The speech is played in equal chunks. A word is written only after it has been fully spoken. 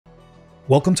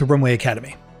Welcome to Runway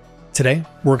Academy. Today,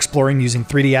 we're exploring using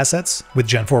 3D assets with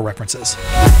Gen-4 references.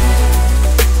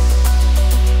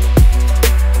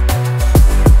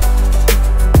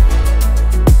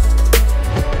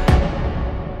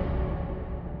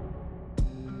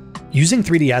 Using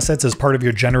 3D assets as part of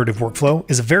your generative workflow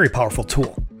is a very powerful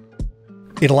tool.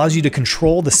 It allows you to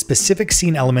control the specific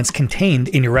scene elements contained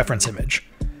in your reference image.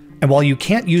 And while you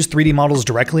can't use 3D models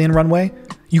directly in Runway,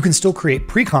 you can still create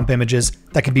pre-comp images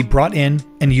that can be brought in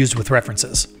and used with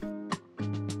references.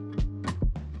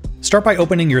 Start by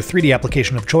opening your 3D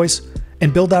application of choice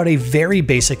and build out a very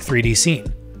basic 3D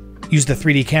scene. Use the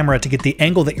 3D camera to get the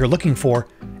angle that you're looking for,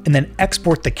 and then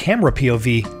export the camera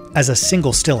POV as a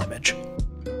single still image.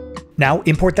 Now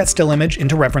import that still image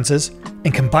into references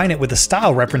and combine it with a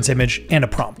style reference image and a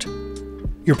prompt.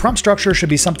 Your prompt structure should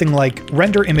be something like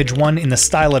render image 1 in the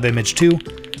style of image 2,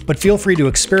 but feel free to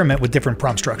experiment with different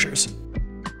prompt structures.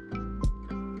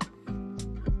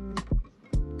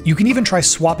 You can even try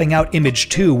swapping out image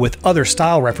 2 with other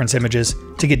style reference images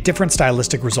to get different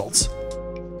stylistic results.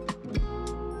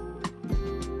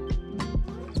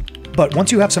 But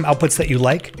once you have some outputs that you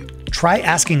like, try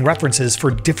asking references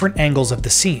for different angles of the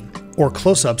scene, or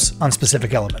close-ups on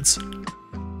specific elements.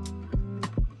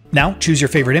 Now choose your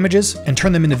favorite images and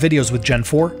turn them into videos with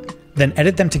Gen-4, then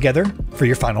edit them together for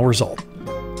your final result.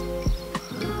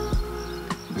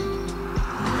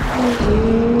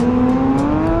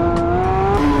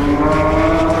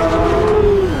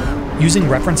 Using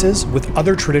references with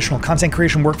other traditional content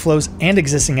creation workflows and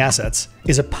existing assets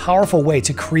is a powerful way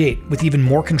to create with even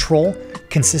more control,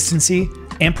 consistency,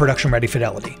 and production-ready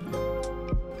fidelity.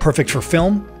 Perfect for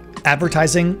film,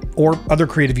 advertising, or other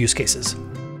creative use cases.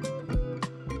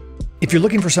 If you're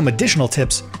looking for some additional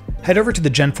tips, head over to the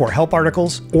Gen-4 help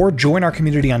articles or join our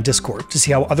community on Discord to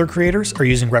see how other creators are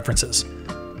using references.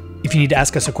 If you need to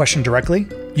ask us a question directly,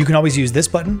 you can always use this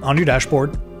button on your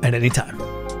dashboard at any time.